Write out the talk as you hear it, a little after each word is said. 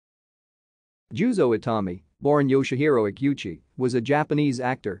Juzo Itami, born Yoshihiro Ikeuchi, was a Japanese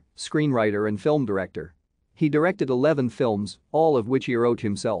actor, screenwriter and film director. He directed 11 films, all of which he wrote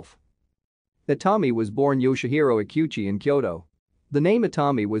himself. Itami was born Yoshihiro Ikeuchi in Kyoto. The name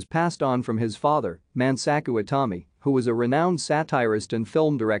Itami was passed on from his father, Mansaku Itami, who was a renowned satirist and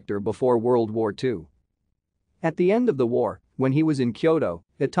film director before World War II. At the end of the war, when he was in Kyoto,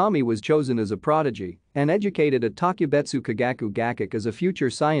 Itami was chosen as a prodigy and educated at Takubetsu Kagaku Gakuk as a future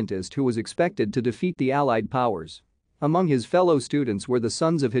scientist who was expected to defeat the Allied powers. Among his fellow students were the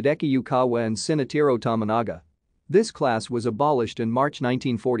sons of Hideki Yukawa and Shinichiro Tominaga. This class was abolished in March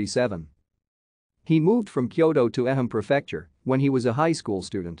 1947. He moved from Kyoto to Ehime Prefecture when he was a high school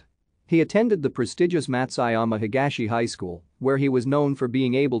student. He attended the prestigious Matsuyama Higashi High School, where he was known for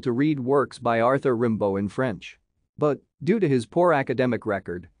being able to read works by Arthur Rimbaud in French. But, due to his poor academic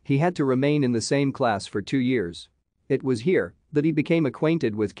record, he had to remain in the same class for 2 years. It was here that he became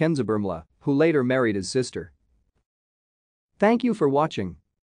acquainted with Kenzaburmla, who later married his sister. Thank you for watching.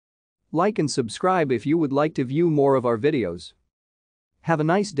 Like and subscribe if you would like to view more of our videos. Have a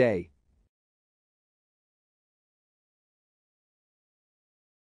nice day.